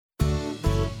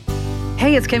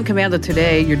Hey, it's Kim Commando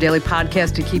Today, your daily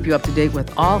podcast to keep you up to date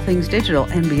with all things digital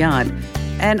and beyond.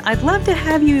 And I'd love to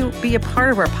have you be a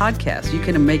part of our podcast. You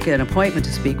can make an appointment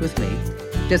to speak with me.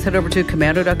 Just head over to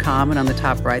commando.com, and on the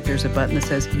top right, there's a button that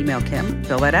says Email Kim.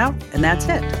 Fill that out, and that's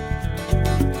it.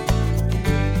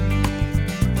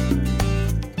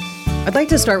 I'd like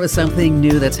to start with something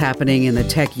new that's happening in the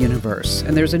tech universe.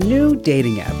 And there's a new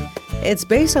dating app. It's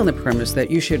based on the premise that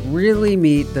you should really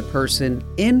meet the person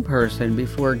in person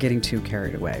before getting too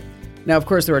carried away. Now, of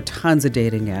course, there are tons of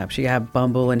dating apps. You have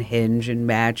Bumble and Hinge and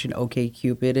Match and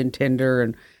OkCupid and Tinder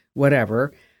and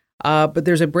whatever. But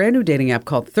there's a brand new dating app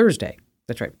called Thursday.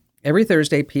 That's right. Every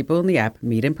Thursday, people in the app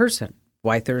meet in person.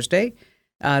 Why Thursday?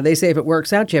 They say if it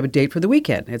works out, you have a date for the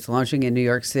weekend. It's launching in New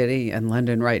York City and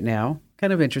London right now.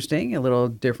 Kind of interesting, a little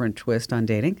different twist on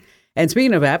dating. And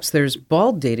speaking of apps, there's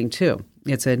Bald Dating too.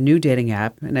 It's a new dating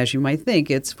app, and as you might think,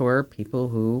 it's for people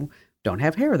who don't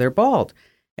have hair. They're bald.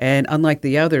 And unlike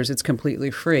the others, it's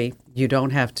completely free. You don't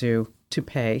have to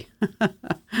pay.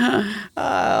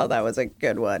 Oh, that was a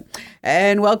good one.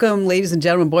 And welcome, ladies and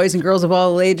gentlemen, boys and girls of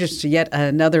all ages, to yet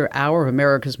another hour of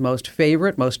America's most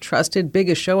favorite, most trusted,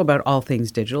 biggest show about all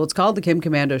things digital. It's called The Kim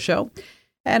Commando Show.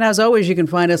 And as always, you can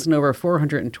find us in over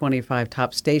 425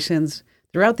 top stations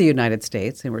throughout the United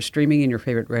States, and we're streaming in your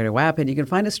favorite radio app, and you can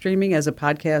find us streaming as a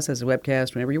podcast, as a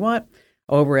webcast, whenever you want,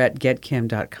 over at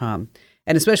getkim.com.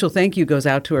 And a special thank you goes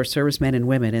out to our servicemen and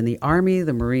women in the Army,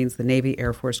 the Marines, the Navy,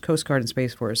 Air Force, Coast Guard, and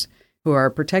Space Force who are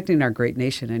protecting our great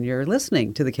nation. And you're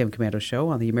listening to the Kim Commando Show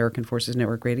on the American Forces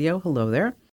Network Radio. Hello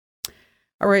there.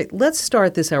 All right, let's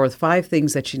start this hour with 5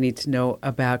 things that you need to know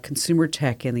about consumer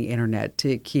tech and the internet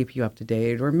to keep you up to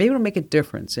date, or maybe it'll make a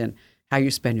difference in how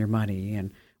you spend your money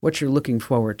and what you're looking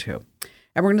forward to.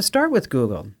 And we're going to start with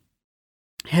Google.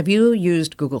 Have you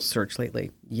used Google search lately?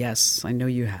 Yes, I know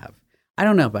you have. I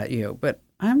don't know about you, but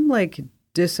I'm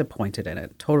disappointed in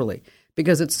it totally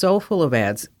because it's so full of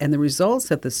ads, and the results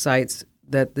that the sites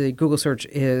that the Google search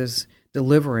is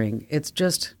delivering, it's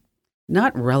just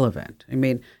not relevant. I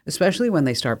mean, especially when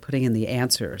they start putting in the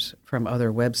answers from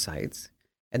other websites,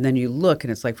 and then you look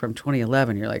and it's like from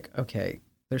 2011, you're like, okay,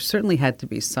 there certainly had to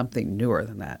be something newer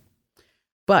than that.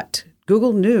 But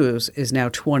Google News is now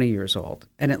 20 years old,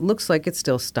 and it looks like it's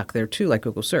still stuck there too, like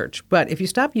Google Search. But if you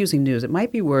stop using news, it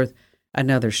might be worth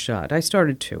another shot. I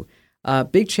started to.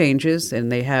 Big changes,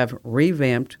 and they have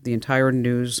revamped the entire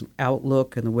news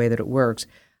outlook and the way that it works.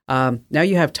 Now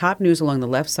you have top news along the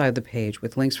left side of the page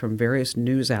with links from various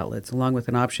news outlets, along with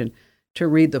an option to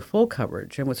read the full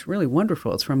coverage. And what's really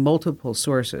wonderful, it's from multiple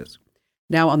sources.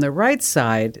 Now on the right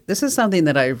side, this is something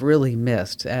that I've really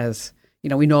missed as you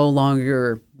know, we no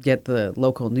longer get the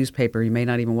local newspaper. You may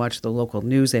not even watch the local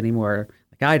news anymore,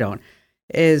 like I don't,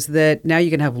 is that now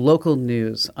you can have local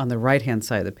news on the right-hand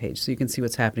side of the page so you can see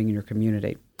what's happening in your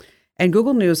community. And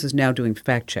Google News is now doing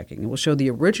fact-checking. It will show the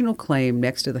original claim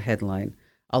next to the headline,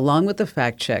 along with the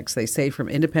fact checks they say from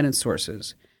independent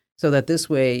sources, so that this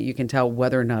way you can tell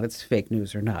whether or not it's fake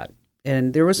news or not.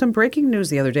 And there was some breaking news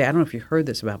the other day. I don't know if you heard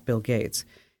this about Bill Gates.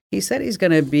 He said he's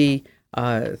going to be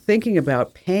thinking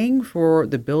about paying for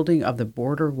the building of the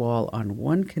border wall on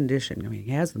one condition. I mean,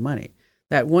 he has the money.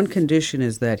 That one condition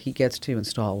is that he gets to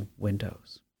install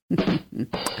Windows.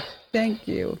 Thank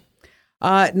you.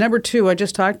 Number 2, I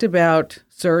just talked about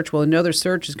search. Well, another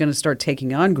search is going to start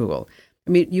taking on Google.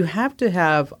 I mean, you have to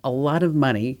have a lot of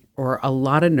money or a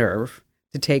lot of nerve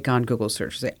to take on Google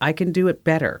search. Say, I can do it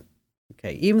better.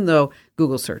 Okay, even though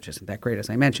Google search isn't that great, as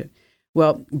I mentioned.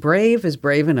 Well, Brave is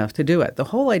brave enough to do it. The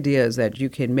whole idea is that you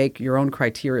can make your own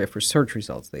criteria for search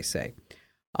results, they say.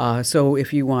 So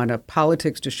if you want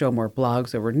politics to show more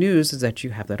blogs over news, is that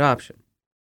you have that option.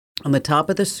 On the top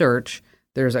of the search,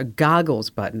 there's a goggles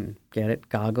button. Get it?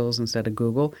 Goggles instead of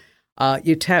Google.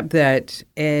 You tap that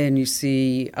and you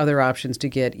see other options to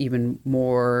get even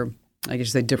more, I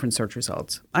guess, different search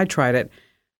results. I tried it.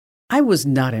 I was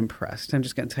not impressed. I'm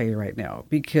just going to tell you right now,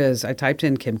 because I typed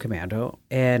in Kim Commando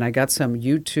and I got some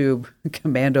YouTube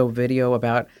commando video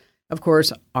about, of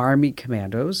course, Army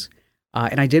commandos.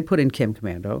 And I did put in Kim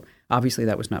Commando. Obviously,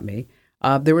 that was not me.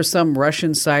 There was some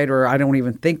Russian site, or I don't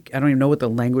even know what the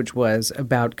language was,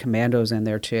 about commandos in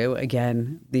there too.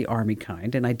 Again, the Army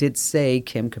kind. And I did say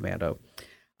Kim Commando.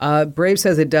 Brave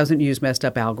says it doesn't use messed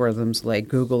up algorithms like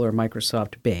Google or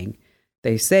Microsoft Bing.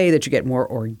 They say that you get more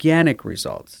organic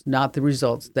results, not the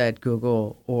results that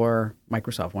Google or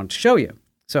Microsoft want to show you.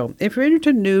 So if you're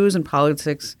into news and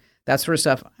politics, that sort of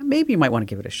stuff, maybe you might want to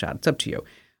give it a shot. It's up to you.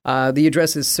 The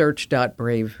address is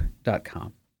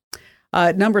search.brave.com.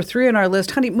 Number 3 on our list,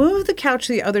 honey, move the couch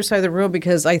to the other side of the room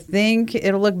because I think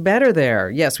it'll look better there.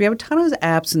 Yes, we have a ton of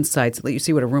apps and sites that let you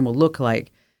see what a room will look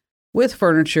like. with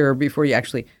furniture before you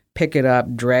actually pick it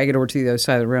up, drag it over to the other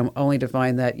side of the room, only to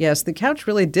find that, yes, the couch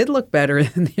really did look better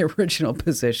in the original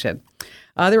position.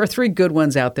 There are 3 good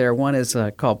ones out there. One is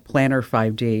called Planner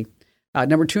 5D.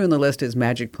 Number 2 on the list is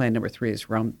Magic Plan. Number 3 is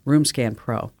Room Scan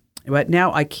Pro. But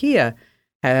now IKEA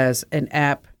has an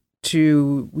app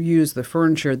to use their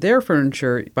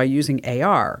furniture, by using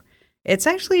AR. It's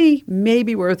actually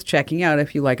maybe worth checking out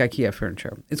if you like IKEA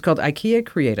furniture. It's called IKEA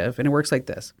Creative, and it works like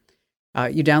this.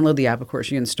 You download the app, of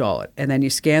course, you install it, and then you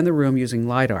scan the room using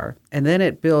LiDAR, and then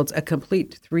it builds a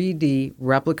complete 3D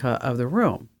replica of the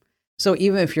room. So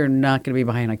even if you're not going to be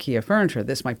buying IKEA furniture,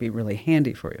 this might be really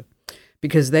handy for you,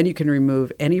 because then you can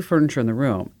remove any furniture in the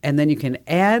room, and then you can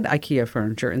add IKEA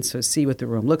furniture and so see what the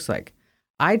room looks like.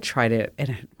 I tried it, and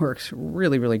it works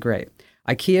really, really great.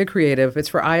 IKEA Creative, it's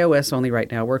for iOS only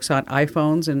right now, works on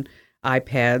iPhones and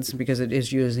iPads because it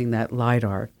is using that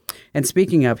LiDAR. And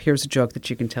speaking of, here's a joke that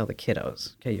you can tell the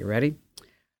kiddos. Okay, you ready?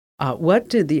 What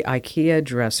did the IKEA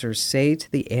dressers say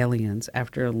to the aliens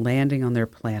after landing on their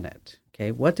planet?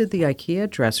 Okay, what did the IKEA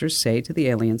dressers say to the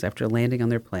aliens after landing on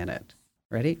their planet?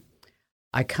 Ready?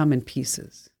 I come in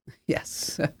pieces.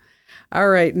 Yes. All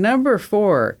right, number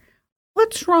 4.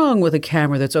 What's wrong with a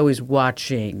camera that's always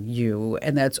watching you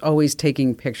and that's always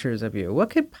taking pictures of you? What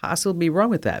could possibly be wrong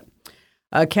with that?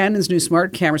 Canon's new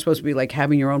smart camera is supposed to be like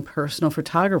having your own personal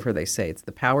photographer, they say. It's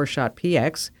the PowerShot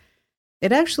PX.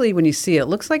 It actually, when you see it,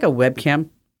 looks like a webcam,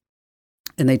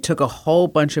 and they took a whole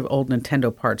bunch of old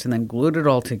Nintendo parts and then glued it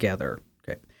all together.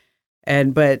 Okay.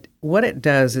 But what it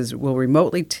does is it will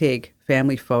remotely take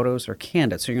family photos or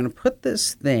candid. So you're going to put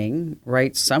this thing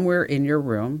right somewhere in your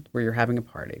room where you're having a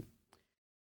party.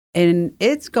 And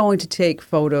it's going to take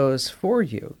photos for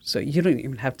you. So you don't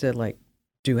even have to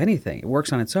do anything. It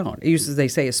works on its own. It uses, they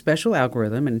say, a special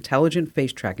algorithm and intelligent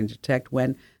face tracking to detect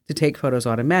when to take photos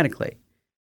automatically.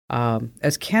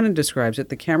 As Canon describes it,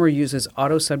 the camera uses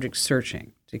auto subject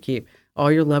searching to keep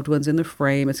all your loved ones in the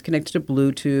frame. It's connected to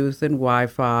Bluetooth and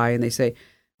Wi-Fi. And they say,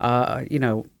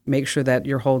 make sure that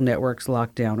your whole network's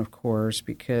locked down, of course,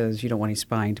 because you don't want any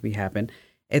spying to be happen.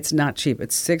 It's not cheap.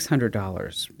 It's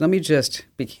 $600. Let me just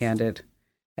be candid.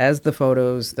 As the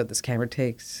photos that this camera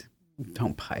takes,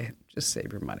 don't buy it. Just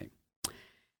save your money.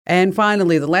 And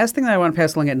finally, the last thing that I want to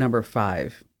pass along at number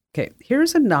 5. Okay,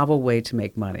 here's a novel way to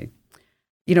make money.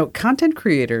 Content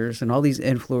creators and all these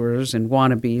influencers and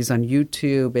wannabes on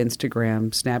YouTube,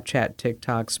 Instagram, Snapchat,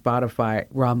 TikTok, Spotify,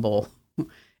 Rumble,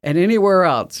 and anywhere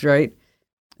else, right?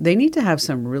 They need to have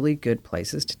some really good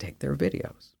places to take their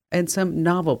videos. And some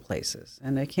novel places.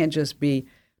 And they can't just be,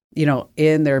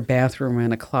 in their bathroom or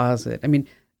in a closet. I mean,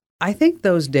 I think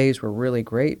those days were really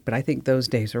great, but I think those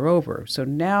days are over. So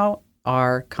now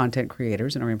our content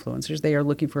creators and our influencers, they are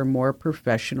looking for more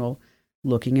professional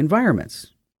looking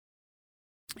environments.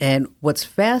 And what's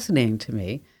fascinating to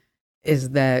me is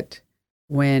that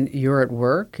when you're at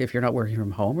work, if you're not working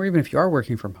from home, or even if you are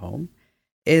working from home,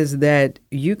 is that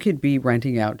you could be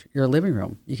renting out your living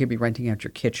room. You could be renting out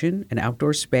your kitchen, an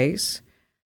outdoor space.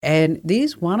 And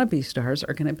these wannabe stars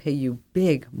are going to pay you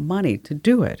big money to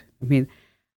do it. I mean,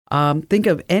 think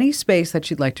of any space that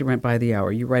you'd like to rent by the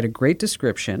hour. You write a great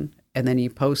description, and then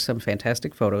you post some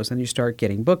fantastic photos, and you start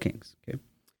getting bookings. Okay.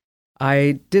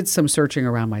 I did some searching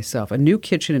around myself. A new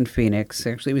kitchen in Phoenix,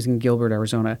 actually it was in Gilbert,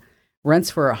 Arizona, rents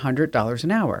for $100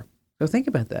 an hour. So think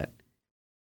about that.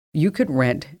 You could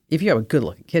rent, if you have a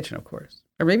good-looking kitchen, of course,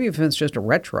 or maybe if it's just a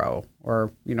retro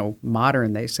or,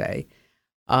 modern, they say,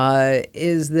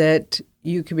 is that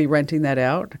you could be renting that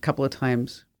out a couple of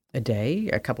times a day,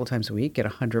 a couple of times a week at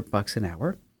 $100 an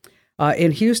hour.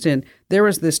 In Houston, there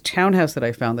was this townhouse that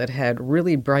I found that had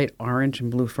really bright orange and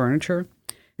blue furniture.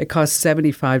 It cost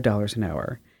 $75 an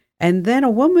hour. And then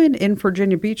a woman in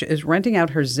Virginia Beach is renting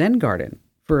out her Zen garden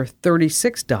for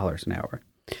 $36 an hour.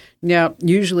 Now,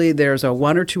 usually there's a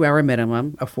 1 or 2 hour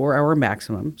minimum, a 4 hour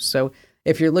maximum. So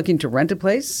if you're looking to rent a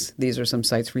place, these are some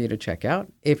sites for you to check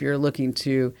out. If you're looking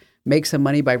to make some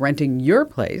money by renting your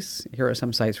place, here are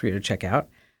some sites for you to check out.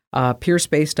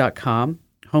 Peerspace.com,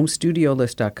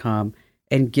 HomeStudioList.com,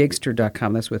 and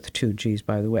Gigster.com, that's with 2 G's,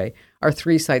 by the way, are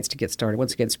 3 sites to get started.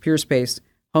 Once again, it's Peerspace,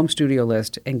 Home Studio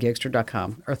List, and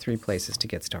Gigster.com are 3 places to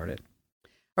get started.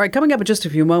 All right, coming up in just a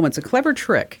few moments, a clever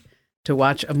trick to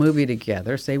watch a movie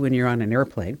together, say when you're on an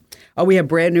airplane. Oh, we have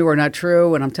brand new or not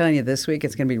true, and I'm telling you this week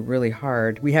it's going to be really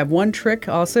hard. We have one trick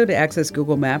also to access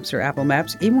Google Maps or Apple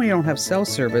Maps, even when you don't have cell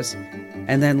service.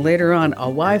 And then later on,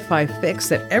 a Wi-Fi fix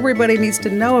that everybody needs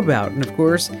to know about. And of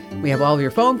course, we have all of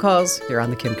your phone calls here on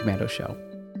The Kim Komando Show.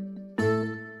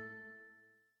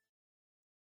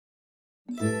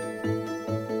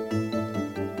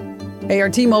 Hey, our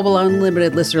T-Mobile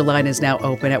Unlimited listener line is now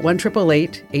open at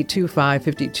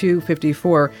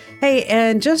 1-888-825-5254. Hey,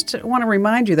 and just want to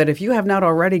remind you that if you have not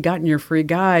already gotten your free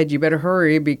guide, you better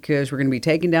hurry because we're going to be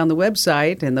taking down the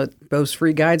website and those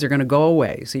free guides are going to go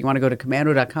away. So you want to go to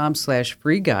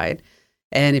komando.com/free guide.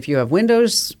 And if you have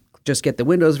Windows, just get the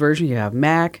Windows version. You have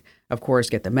Mac, of course,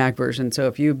 get the Mac version. So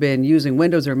if you've been using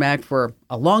Windows or Mac for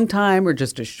a long time or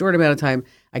just a short amount of time,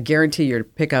 I guarantee you to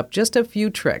pick up just a few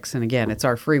tricks. And again, it's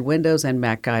our free Windows and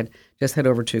Mac guide. Just head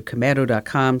over to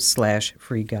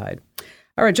komando.com/free guide.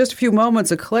 All right, just a few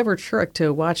moments, a clever trick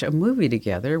to watch a movie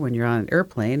together when you're on an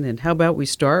airplane. And how about we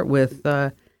start with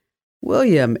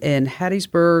William in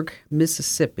Hattiesburg,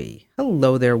 Mississippi.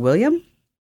 Hello there, William.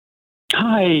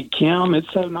 Hi, Kim.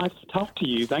 It's so nice to talk to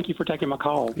you. Thank you for taking my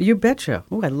call. You betcha.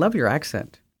 Oh, I love your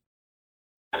accent.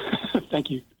 Thank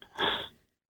you.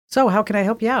 So how can I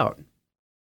help you out?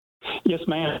 Yes,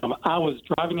 ma'am. I was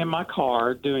driving in my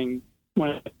car doing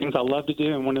one of the things I love to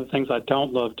do and one of the things I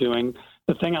don't love doing.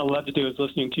 The thing I love to do is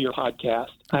listening to your podcast.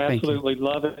 I absolutely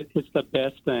love it. It's the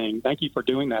best thing. Thank you for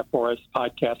doing that for us,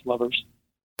 podcast lovers.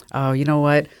 Oh, you know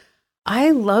what?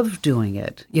 I love doing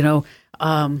it.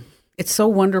 It's so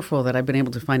wonderful that I've been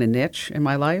able to find a niche in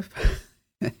my life.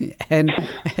 and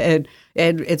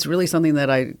it's really something that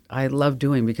I love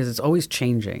doing because it's always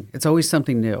changing. It's always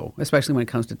something new, especially when it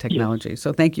comes to technology. Yes.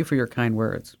 So thank you for your kind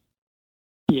words.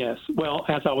 Yes. Well,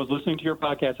 as I was listening to your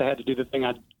podcast, I had to do the thing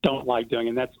I don't like doing,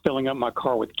 and that's filling up my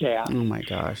car with gas. Oh, my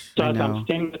gosh. So as I'm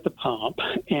standing at the pump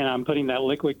and I'm putting that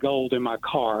liquid gold in my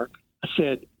car, I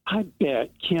said, I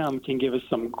bet Kim can give us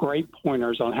some great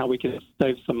pointers on how we can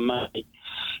save some money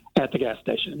at the gas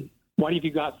station. What have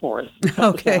you got for us?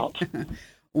 Okay.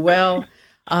 Well,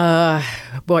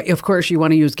 boy, of course you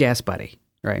want to use Gas Buddy,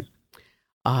 right?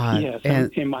 Yes,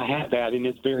 and I have that, and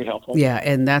it's very helpful. Yeah,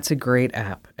 and that's a great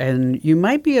app. And you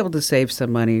might be able to save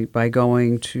some money by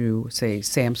going to, say,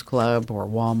 Sam's Club or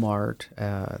Walmart,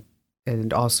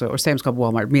 and also, or Sam's Club,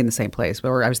 Walmart, be in the same place. But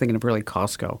I was thinking of really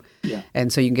Costco. Yeah.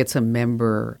 And so you can get some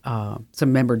member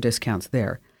discounts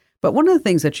there. But one of the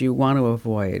things that you want to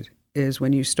avoid is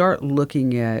when you start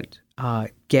looking at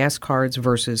gas cards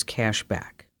versus cash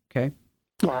back. Okay.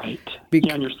 Right.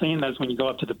 And you're seeing those when you go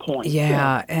up to the point.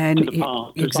 Yeah, and to the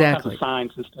pump. There's exactly all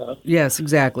kinds of signs and stuff. Yes,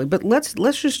 exactly. But let's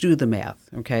just do the math.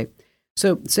 Okay.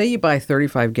 So say you buy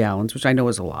 35 gallons, which I know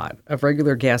is a lot, of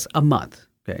regular gas a month.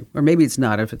 Okay. Or maybe it's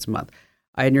not if it's a month.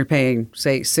 And you're paying,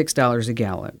 say, $6 a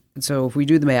gallon. And so if we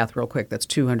do the math real quick, that's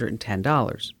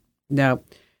 $210. Now,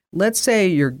 let's say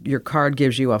your card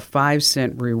gives you a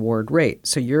 5-cent reward rate.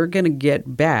 So you're going to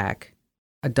get back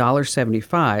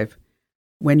 $1.75.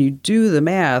 When you do the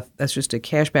math, that's just a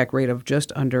cashback rate of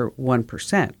just under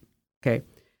 1%. Okay.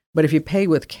 But if you pay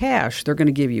with cash, they're going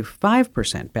to give you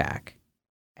 5% back.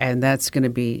 And that's going to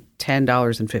be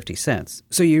 $10.50.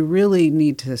 So you really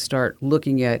need to start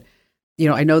looking at,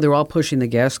 I know they're all pushing the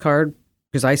gas card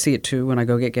because I see it too when I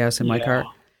go get gas in my car,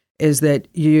 is that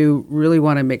you really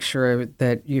want to make sure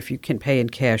that if you can pay in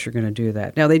cash, you're going to do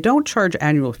that. Now, they don't charge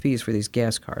annual fees for these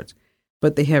gas cards,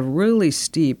 but they have really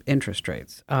steep interest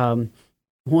rates.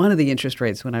 One of the interest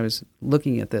rates when I was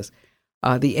looking at this,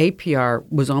 the APR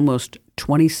was almost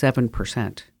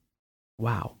 27%.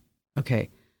 Wow.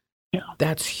 Okay. Yeah.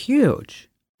 That's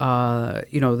huge. The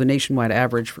nationwide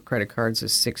average for credit cards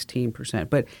is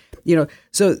 16%. But,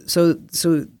 so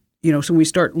when we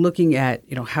start looking at,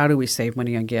 how do we save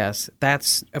money on gas?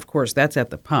 That's at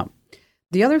the pump.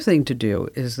 The other thing to do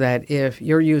is that if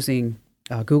you're using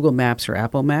Google Maps or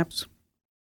Apple Maps,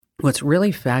 what's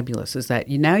really fabulous is that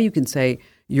now you can say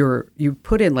you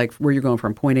put in like where you're going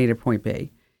from point A to point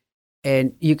B,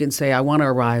 and you can say, I want to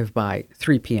arrive by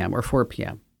 3 p.m. or 4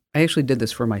 p.m. I actually did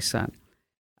this for my son,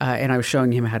 and I was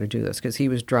showing him how to do this because he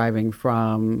was driving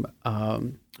from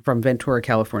Ventura,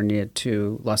 California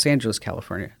to Los Angeles,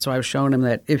 California. So I was showing him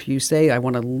that if you say, I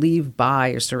want to leave by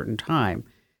a certain time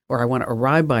or I want to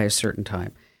arrive by a certain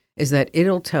time, is that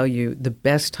it'll tell you the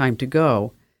best time to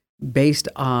go based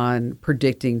on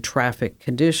predicting traffic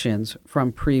conditions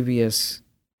from previous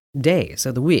days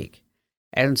of the week.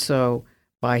 And so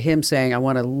by him saying, I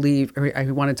wanted to leave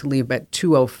at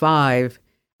 2:05,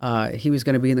 he was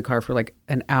going to be in the car for like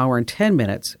an hour and 10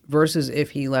 minutes versus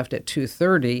if he left at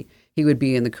 2:30, he would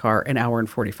be in the car an hour and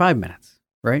 45 minutes,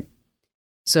 right?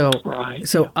 So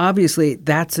obviously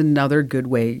that's another good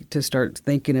way to start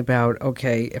thinking about,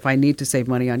 okay, if I need to save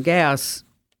money on gas,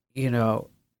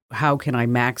 how can I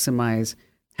maximize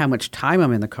how much time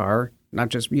I'm in the car, not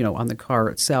just, on the car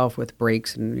itself with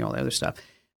brakes and all the other stuff,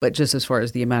 but just as far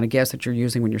as the amount of gas that you're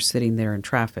using when you're sitting there in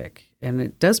traffic. And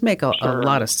it does make a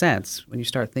lot of sense when you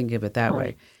start thinking of it that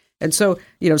way. And so,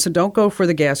 so don't go for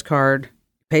the gas card,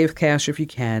 pay with cash if you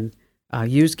can,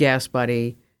 use Gas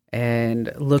Buddy,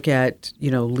 and look at,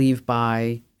 leave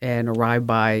by and arrive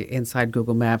by inside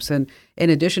Google Maps. And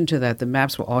in addition to that, the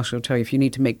maps will also tell you if you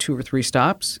need to make 2 or 3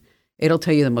 stops, it'll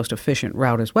tell you the most efficient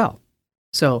route as well.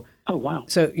 So, oh, wow.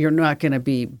 So you're not going to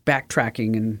be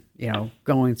backtracking and,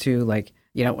 going to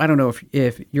I don't know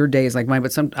if your day is like mine,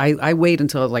 but I wait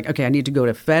until okay, I need to go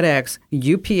to FedEx,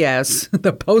 UPS,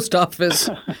 the post office,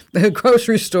 the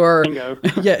grocery store. Bingo.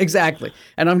 Yeah, exactly.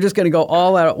 And I'm just going to go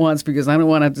all out at once because I don't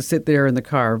want to have to sit there in the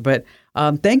car. But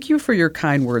thank you for your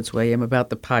kind words, William, about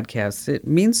the podcast. It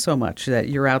means so much that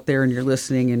you're out there and you're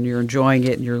listening and you're enjoying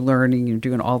it and you're learning and you're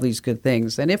doing all these good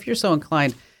things. And if you're so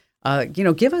inclined,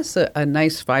 give us a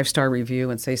nice 5-star review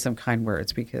and say some kind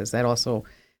words because that also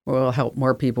will help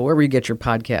more people. Wherever you get your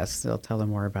podcasts, they'll tell them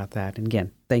more about that. And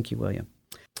again, thank you, William.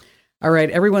 All right,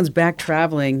 everyone's back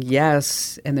traveling,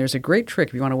 yes. And there's a great trick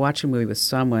if you want to watch a movie with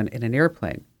someone in an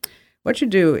airplane. What you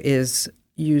do is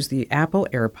use the Apple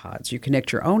AirPods. You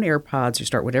connect your own AirPods. You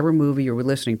start whatever movie you're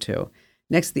listening to.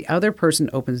 Next, the other person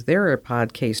opens their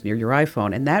AirPod case near your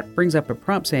iPhone, and that brings up a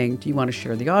prompt saying, do you want to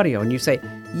share the audio? And you say,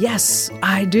 yes,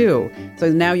 I do.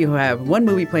 So now you have one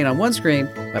movie playing on one screen,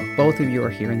 but both of you are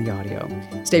hearing the audio.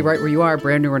 Stay right where you are.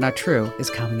 Brand New or Not True is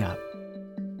coming up.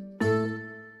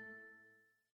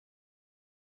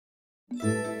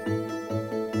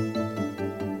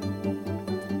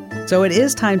 So it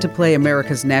is time to play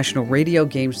America's national radio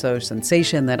game show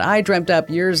sensation that I dreamt up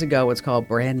years ago. It's called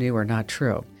Brand New or Not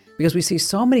True, because we see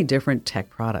so many different tech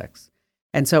products.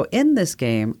 And so in this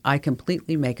game, I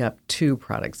completely make up 2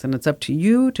 products, and it's up to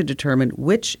you to determine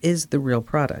which is the real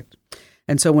product.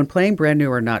 And so when playing Brand New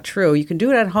or Not True, you can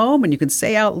do it at home and you can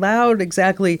say out loud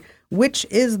exactly which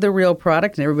is the real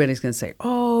product, and everybody's going to say,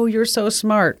 oh, you're so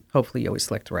smart. Hopefully you always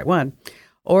select the right one.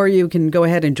 Or you can go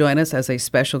ahead and join us as a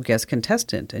special guest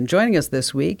contestant. And joining us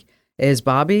this week is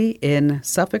Bobby in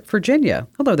Suffolk, Virginia.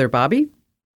 Hello there, Bobby.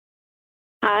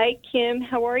 Hi, Kim.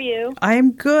 How are you?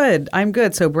 I'm good.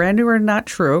 So Brand New or Not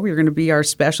True, you're going to be our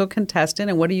special contestant.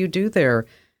 And what do you do there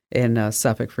in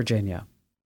Suffolk, Virginia?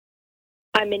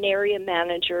 I'm an area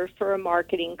manager for a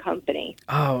marketing company.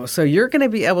 Oh, so you're going to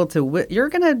be able to, you're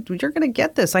going to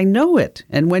get this. I know it.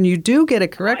 And when you do get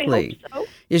it correctly, I hope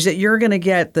so. Is that you're going to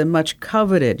get the much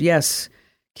coveted, yes,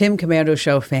 Kim Komando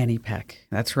Show fanny pack.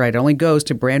 That's right. It only goes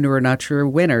to Brand New or Not True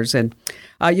winners. And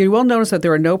you will notice that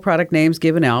there are no product names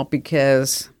given out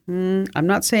because I'm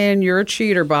not saying you're a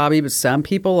cheater, Bobby, but some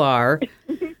people are.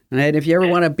 And if you ever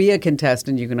want to be a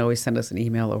contestant, you can always send us an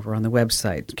email over on the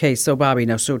website. Okay, so Bobby,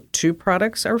 now, so 2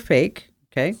 products are fake,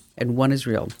 okay, and 1 is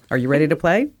real. Are you ready to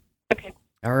play? Okay.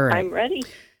 All right. I'm ready.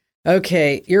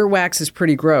 Okay, earwax is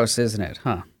pretty gross, isn't it,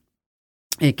 huh?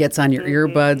 It gets on your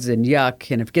earbuds and yuck,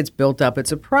 and if it gets built up,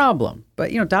 it's a problem.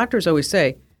 But, doctors always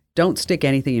say, don't stick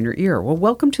anything in your ear. Well,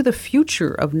 welcome to the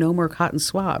future of no more cotton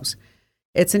swabs.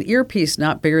 It's an earpiece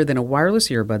not bigger than a wireless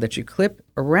earbud that you clip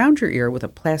around your ear with a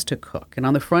plastic hook. And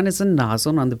on the front is a nozzle,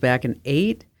 and on the back an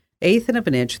eighth of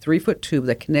an inch, 3-foot tube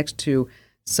that connects to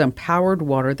some powered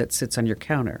water that sits on your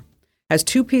counter. Has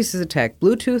 2 pieces of tech,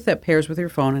 Bluetooth that pairs with your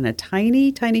phone, and a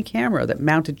tiny, tiny camera that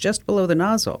mounted just below the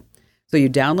nozzle. So you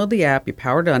download the app, you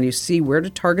power it on, you see where to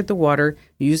target the water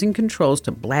using controls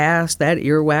to blast that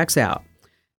earwax out.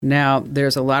 Now,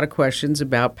 there's a lot of questions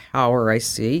about power, I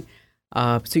see.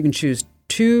 So you can choose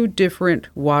 2 different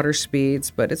water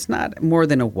speeds, but it's not more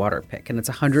than a water pick, and it's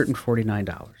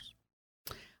 $149.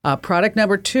 Product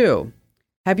number 2.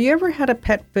 Have you ever had a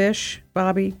pet fish,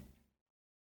 Bobby?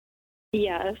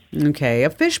 Yes. Okay, a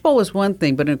fishbowl is one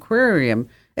thing, but an aquarium,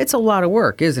 it's a lot of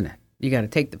work, isn't it? You got to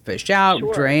take the fish out,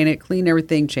 Sure. Drain it, clean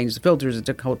everything, change the filters. It's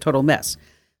a total mess.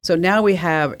 So now we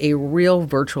have a real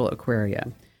virtual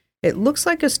aquarium. It looks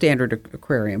like a standard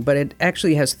aquarium, but it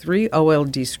actually has 3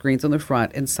 OLED screens on the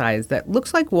front and sides that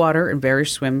looks like water and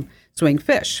various swimming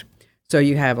fish. So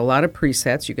you have a lot of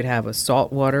presets. You could have a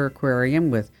saltwater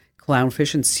aquarium with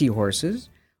clownfish and seahorses,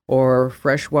 or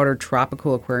freshwater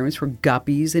tropical aquariums for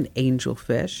guppies and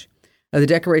angelfish. The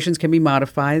decorations can be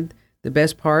modified. The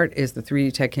best part is the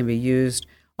 3D tech can be used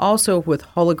also with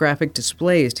holographic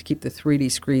displays to keep the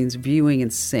 3D screens viewing in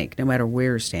sync no matter where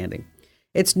you're standing.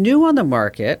 It's new on the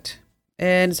market,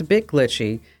 and it's a bit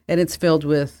glitchy, and it's filled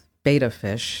with betta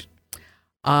fish.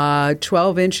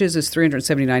 12 inches is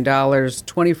 $379.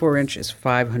 24 inches is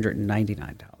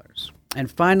 $599.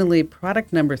 And finally,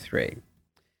 product number 3.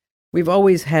 We've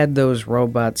always had those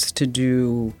robots to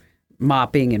do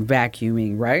mopping and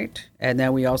vacuuming, right? And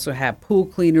then we also have pool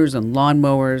cleaners and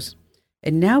lawnmowers.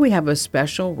 And now we have a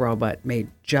special robot made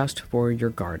just for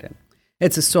your garden.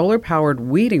 It's a solar-powered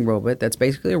weeding robot that's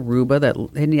basically a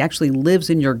Roomba and it actually lives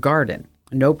in your garden.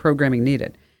 No programming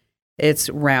needed. It's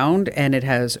round and it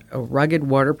has a rugged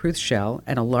waterproof shell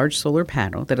and a large solar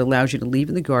panel that allows you to leave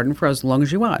in the garden for as long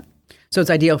as you want. So it's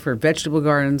ideal for vegetable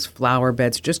gardens, flower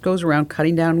beds. Just goes around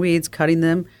cutting down weeds, cutting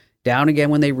them down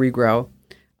again when they regrow.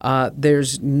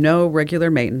 There's no regular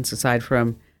maintenance aside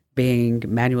from being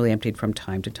manually emptied from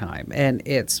time to time. And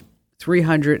it's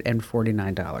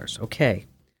 $349. Okay.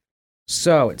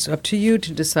 So it's up to you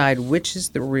to decide which is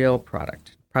the real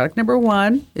product. Product number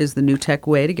 1 is the new tech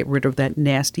way to get rid of that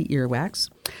nasty earwax.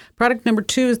 Product number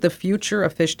 2 is the future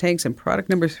of fish tanks. And product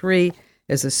number 3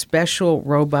 is a special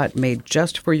robot made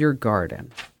just for your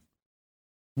garden.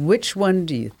 Which one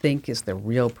do you think is the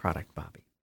real product, Bobby?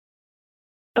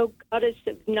 Oh, goddess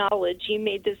of knowledge, you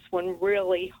made this one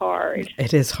really hard.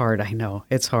 It is hard, I know.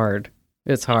 It's hard.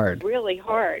 It's hard. Really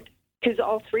hard. Because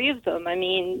all three of them,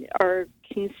 are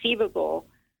conceivable.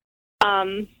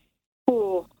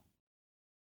 Ooh.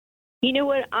 You know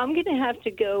what? I'm going to have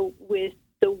to go with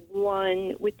the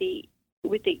one with the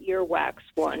earwax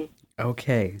one.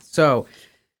 Okay, so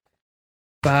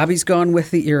Bobby's gone with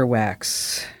the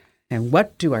earwax. And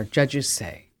what do our judges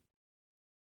say?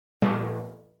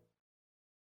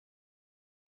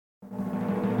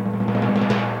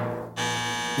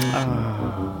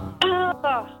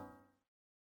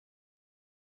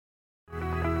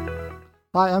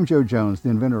 Hi, I'm Joe Jones, the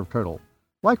inventor of Turtle.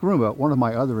 Like Roomba, one of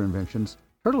my other inventions,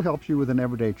 Turtle helps you with an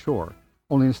everyday chore.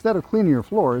 Only instead of cleaning your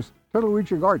floors, Turtle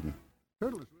reads your garden.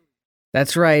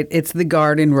 That's right. It's the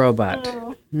garden robot.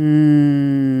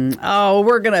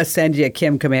 We're going to send you a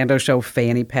Kim Commando Show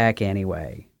fanny pack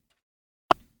anyway.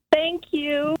 Thank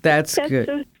you. That's good.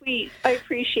 So sweet. I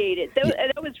appreciate it.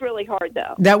 That was really hard,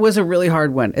 though. That was a really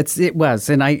hard one. It was,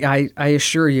 and I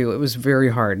assure you, it was very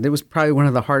hard. It was probably one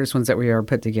of the hardest ones that we ever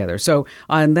put together. So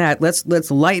on that,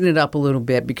 let's lighten it up a little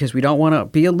bit because we don't want to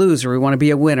be a loser. We want to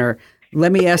be a winner.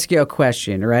 Let me ask you a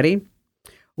question. Ready?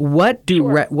 What do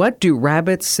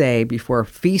rabbits say before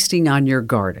feasting on your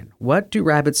garden? What do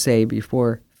rabbits say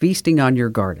before feasting on your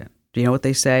garden? Do you know what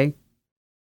they say?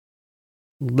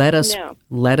 Let us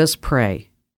pray.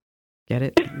 Get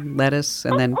it? Let us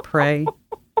and then pray.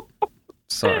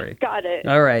 Sorry. Got it.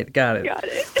 All right, got it. Got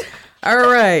it. All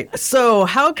right. So,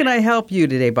 how can I help you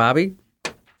today, Bobby?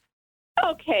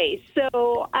 Okay,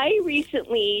 so I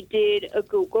recently did a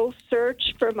Google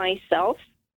search for myself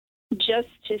just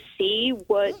to see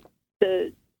what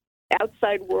the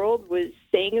outside world was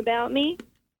saying about me.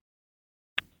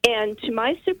 And to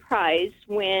my surprise,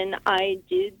 when I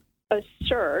did a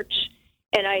search,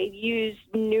 and I used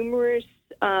numerous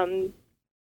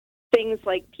things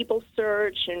like People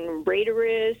Search and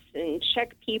Raterus and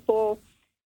Check People.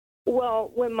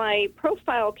 Well, when my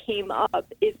profile came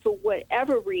up, it, for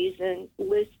whatever reason,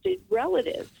 listed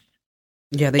relatives.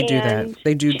 Yeah, they do that.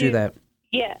 They do that.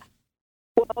 Yeah.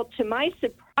 Well, to my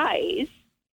surprise,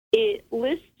 it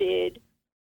listed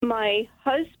my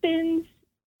husband's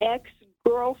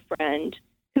ex-girlfriend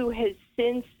who has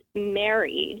since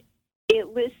married.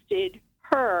 It listed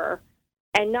her,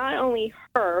 and not only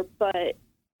her, but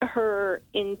her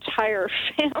entire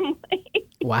family.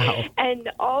 Wow. And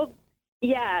all,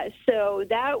 yeah, so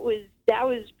that was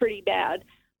pretty bad.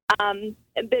 But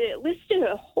it listed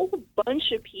a whole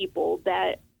bunch of people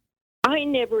that I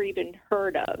never even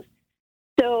heard of.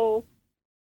 So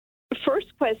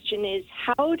first question is,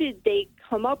 how did they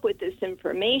come up with this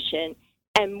information?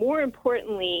 And more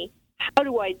importantly, how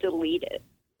do I delete it?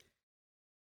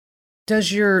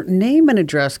 Does your name and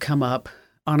address come up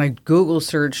on a Google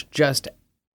search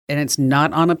and it's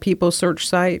not on a People Search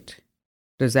site?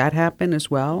 Does that happen as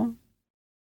well?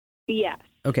 Yes.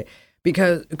 Okay.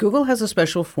 Because Google has a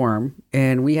special form,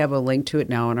 and we have a link to it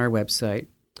now on our website,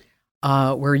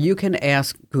 where you can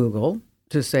ask Google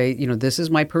to say, this is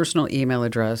my personal email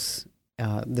address,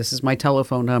 this is my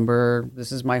telephone number,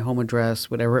 this is my home address,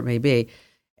 whatever it may be,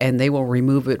 and they will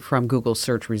remove it from Google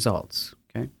search results.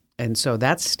 Okay. And so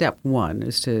that's step one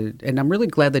and I'm really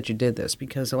glad that you did this,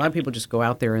 because a lot of people just go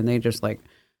out there and they just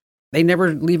they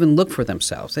never even look for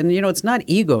themselves. And, it's not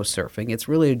ego surfing. It's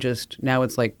really just, now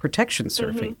it's like protection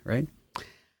surfing, right?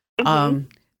 Mm-hmm.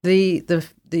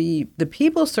 The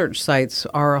People Search sites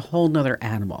are a whole nother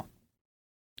animal.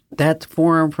 That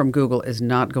form from Google is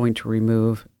not going to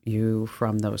remove you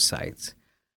from those sites.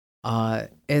 And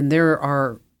there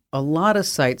are a lot of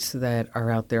sites that are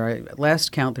out there.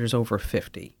 Last count, there's over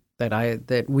 50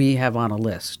 that we have on a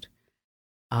list.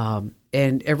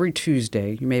 And every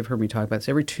Tuesday, you may have heard me talk about this,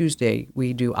 every Tuesday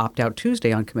we do Opt Out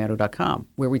Tuesday on Commando.com,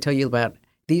 where we tell you about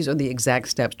these are the exact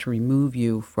steps to remove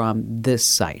you from this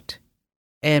site.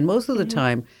 And most of the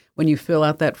time, when you fill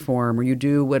out that form or you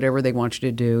do whatever they want you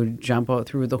to do, jump out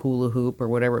through the hula hoop or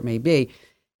whatever it may be,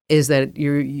 is that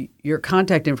your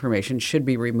contact information should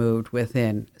be removed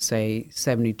within, say,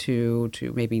 72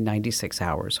 to maybe 96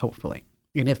 hours, hopefully.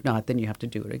 And if not, then you have to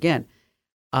do it again.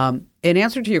 In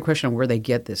answer to your question on where they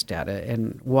get this data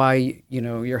and why,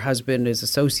 your husband is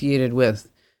associated with,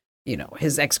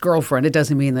 his ex-girlfriend, it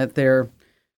doesn't mean that they're,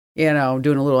 doing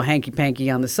a little hanky-panky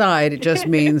on the side. It just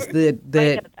means that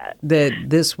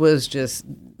this was just,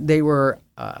 they were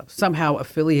somehow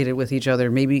affiliated with each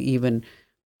other, maybe even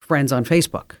friends on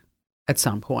Facebook at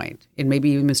some point, and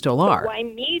maybe even still are. But why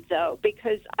me, though?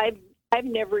 Because I've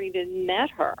never even met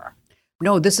her.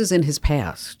 No, this is in his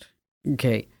past.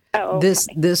 Okay. Oh, okay.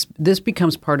 This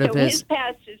becomes part of his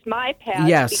past is my past.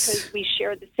 Yes. Because we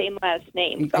share the same last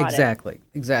name. Got exactly.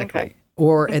 it. Okay.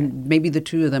 And maybe the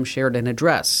two of them shared an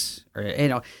address, or,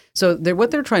 So what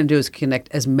they're trying to do is connect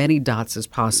as many dots as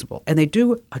possible, and they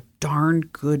do a darn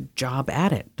good job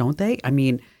at it, don't they? I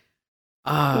mean,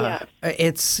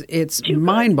 yes. it's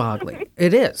mind-boggling.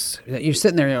 It is. You're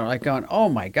sitting there, like going, "Oh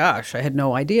my gosh, I had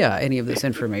no idea any of this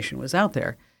information was out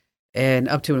there," and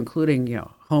up to including,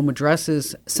 home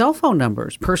addresses, cell phone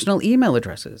numbers, personal email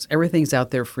addresses. Everything's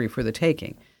out there free for the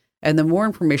taking. And the more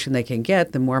information they can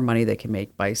get, the more money they can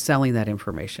make by selling that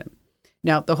information.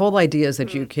 Now, the whole idea is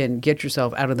that you can get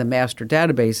yourself out of the master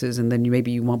databases, and then maybe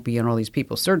you won't be on all these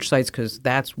people's search sites because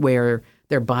that's where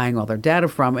they're buying all their data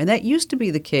from. And that used to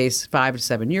be the case 5 to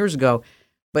 7 years ago.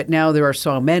 But now there are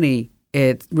so many,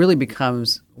 it really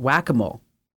becomes whack-a-mole,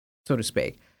 so to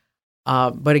speak.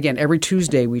 But again, every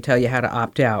Tuesday we tell you how to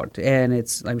opt out. And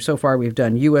so far we've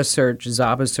done U.S. search,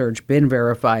 Zaba search, been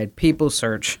verified, people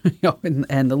search,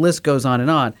 and the list goes on.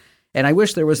 And I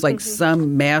wish there was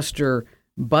some master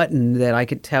button that I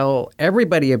could tell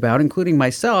everybody about, including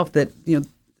myself, that,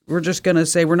 we're just going to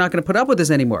say we're not going to put up with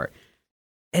this anymore.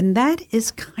 And that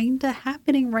is kind of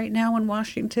happening right now in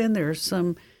Washington. There are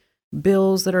some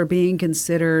bills that are being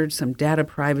considered, some data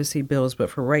privacy bills. But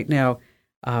for right now,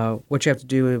 what you have to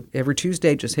do every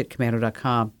Tuesday, just hit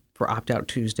commando.com for Opt-Out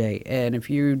Tuesday. And if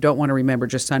you don't want to remember,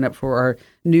 just sign up for our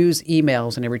news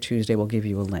emails, and every Tuesday we'll give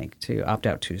you a link to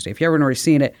Opt-Out Tuesday. If you haven't already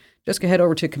seen it, just go head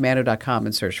over to commando.com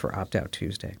and search for Opt-Out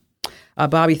Tuesday.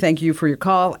 Bobby, thank you for your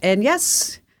call. And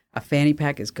yes, a fanny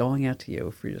pack is going out to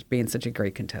you for just being such a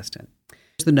great contestant.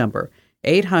 Here's the number,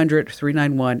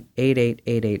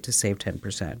 800-391-8888 to save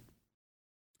 10%.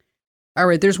 All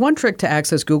right, there's one trick to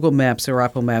access Google Maps or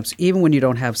Apple Maps even when you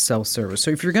don't have cell service.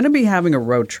 So if you're going to be having a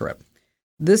road trip,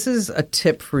 this is a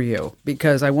tip for you,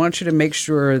 because I want you to make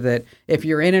sure that if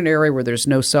you're in an area where there's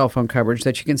no cell phone coverage,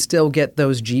 that you can still get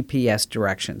those GPS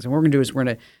directions. And what we're going to do is we're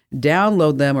going to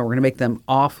download them, or we're going to make them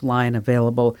offline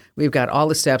available. We've got all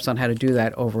the steps on how to do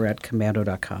that over at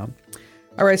commando.com.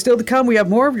 All right, still to come, we have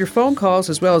more of your phone calls,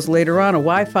 as well as later on a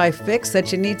Wi-Fi fix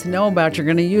that you need to know about. You're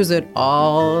going to use it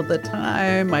all the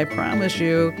time, I promise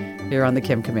you, here on the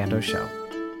Kim Komando Show.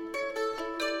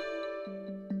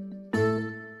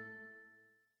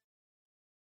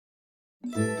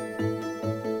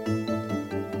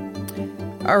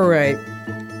 All right.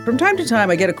 From time to time,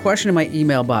 I get a question in my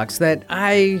email box that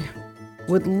I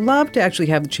would love to actually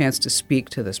have the chance to speak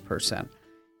to this person.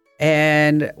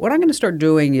 And what I'm going to start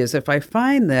doing is, if I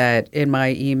find that in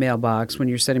my email box when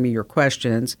you're sending me your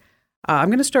questions, I'm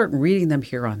going to start reading them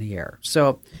here on the air.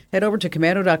 So head over to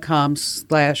commando.com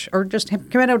or just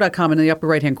commando.com, in the upper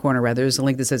right-hand corner, rather, there's a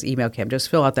link that says Email Kim. Just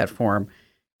fill out that form,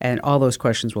 and all those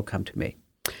questions will come to me.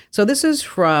 So this is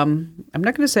from, I'm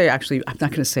not going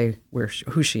to say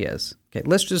who she is. Okay,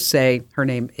 let's just say her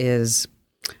name is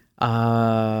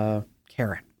Karen.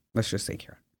 Let's just say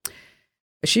Karen.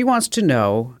 She wants to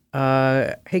know,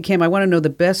 hey, Kim, I want to know the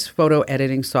best photo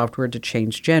editing software to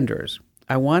change genders.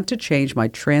 I want to change my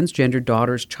transgender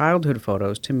daughter's childhood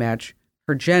photos to match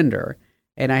her gender,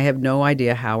 and I have no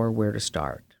idea how or where to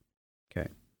start. Okay.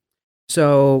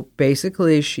 So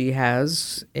basically, she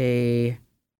has a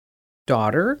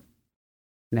daughter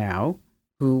now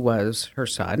who was her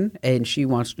son, and she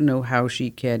wants to know how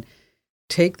she can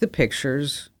take the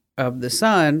pictures of the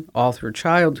son all through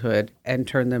childhood and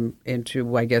turn them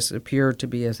into, I guess, appear to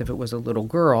be as if it was a little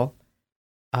girl,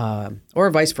 or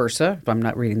vice versa, if I'm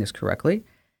not reading this correctly.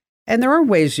 And there are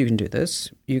ways you can do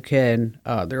this. You can,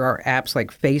 there are apps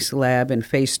like Face Lab and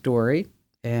Face Story,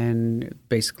 and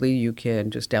basically you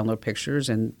can just download pictures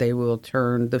and they will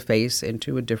turn the face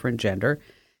into a different gender.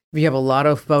 If you have a lot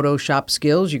of Photoshop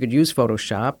skills, you could use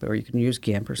Photoshop, or you can use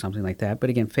GIMP or something like that. But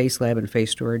again, Face Lab and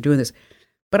Face Story are doing this.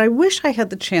 But I wish I had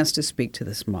the chance to speak to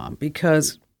this mom,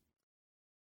 because,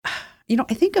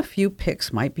 I think a few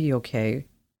pics might be okay,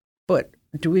 but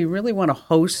do we really want to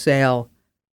wholesale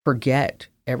forget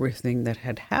everything that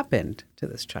had happened to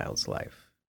this child's life,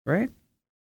 right?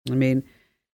 I mean,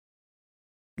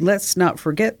 let's not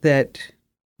forget that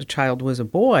the child was a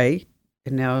boy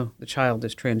and now the child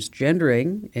is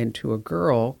transgendering into a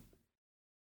girl.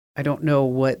 I don't know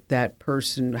what that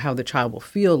person, how the child will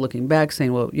feel looking back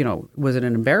saying, well, was it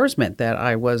an embarrassment that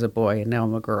I was a boy and now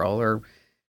I'm a girl,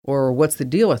 or what's the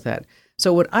deal with that?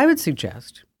 So what I would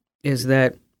suggest is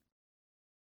that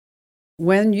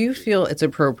when you feel it's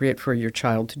appropriate for your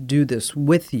child to do this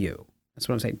with you, that's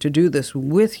what I'm saying, to do this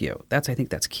with you, I think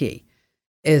that's key,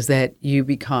 is that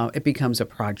it becomes a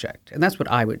project. And that's what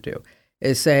I would do,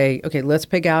 is say, okay, let's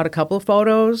pick out a couple of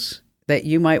photos that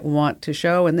you might want to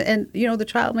show. And the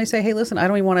child may say, hey, listen, I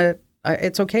don't even want to,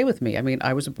 it's okay with me. I mean,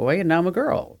 I was a boy and now I'm a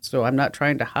girl. So I'm not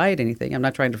trying to hide anything. I'm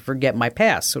not trying to forget my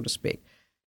past, so to speak.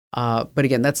 But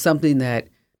again, that's something that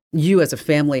you as a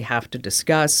family have to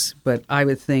discuss. But I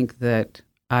would think that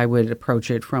I would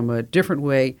approach it from a different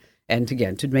way. And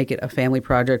again, to make it a family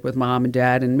project with mom and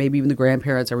dad and maybe even the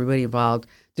grandparents, everybody involved,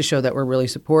 to show that we're really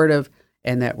supportive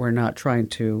and that we're not trying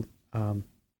to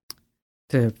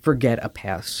forget a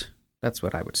past. That's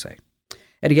what I would say.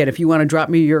 And again, if you want to drop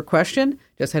me your question,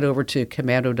 just head over to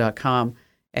commando.com.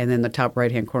 And then the top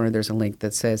right-hand corner, there's a link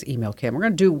that says email Kim. I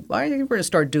think we're going to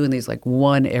start doing these like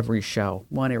one every show.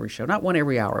 Not one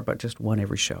every hour, but just one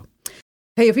every show.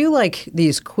 Hey, if you like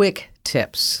these quick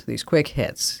tips, these quick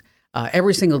hits,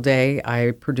 every single day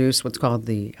I produce what's called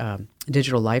the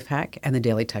Digital Life Hack and the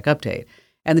Daily Tech Update.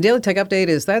 And the Daily Tech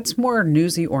Update that's more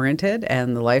newsy oriented,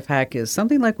 and the Life Hack is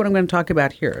something like what I'm going to talk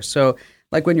about here. So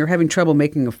like when you're having trouble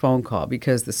making a phone call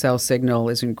because the cell signal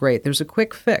isn't great, there's a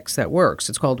quick fix that works.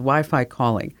 It's called Wi-Fi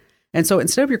calling. And so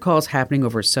instead of your calls happening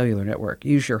over a cellular network,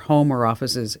 use your home or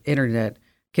office's internet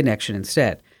connection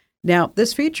instead. Now,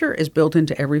 this feature is built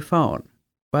into every phone,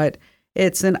 but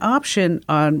it's an option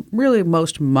on really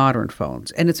most modern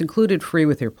phones, and it's included free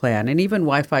with your plan. And even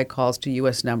Wi-Fi calls to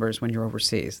U.S. numbers when you're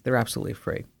overseas, they're absolutely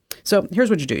free. So here's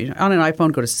what you do. On an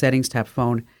iPhone, go to Settings, tap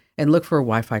Phone, and look for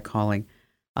Wi-Fi calling.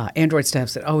 Android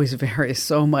stuff that always varies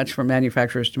so much from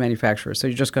manufacturers to manufacturers, so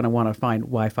you're just going to want to find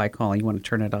Wi-Fi calling. You want to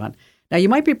turn it on. Now, you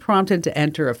might be prompted to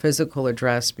enter a physical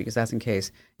address because that's in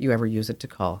case you ever use it to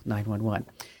call 911.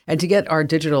 And to get our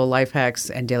digital life hacks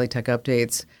and daily tech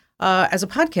updates as a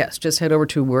podcast, just head over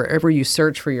to wherever you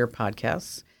search for your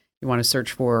podcasts. You want to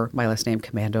search for my last name,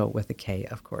 Commando, with a K,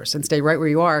 of course. And stay right where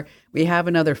you are. We have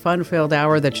another fun-filled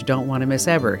hour that you don't want to miss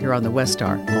ever here on the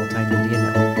Westar Multimedia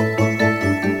Network.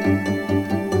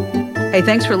 Hey,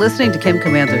 thanks for listening to Kim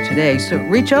Commando today. So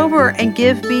reach over and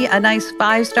give me a nice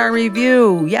 5-star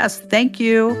review. Yes, thank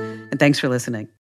you. And thanks for listening.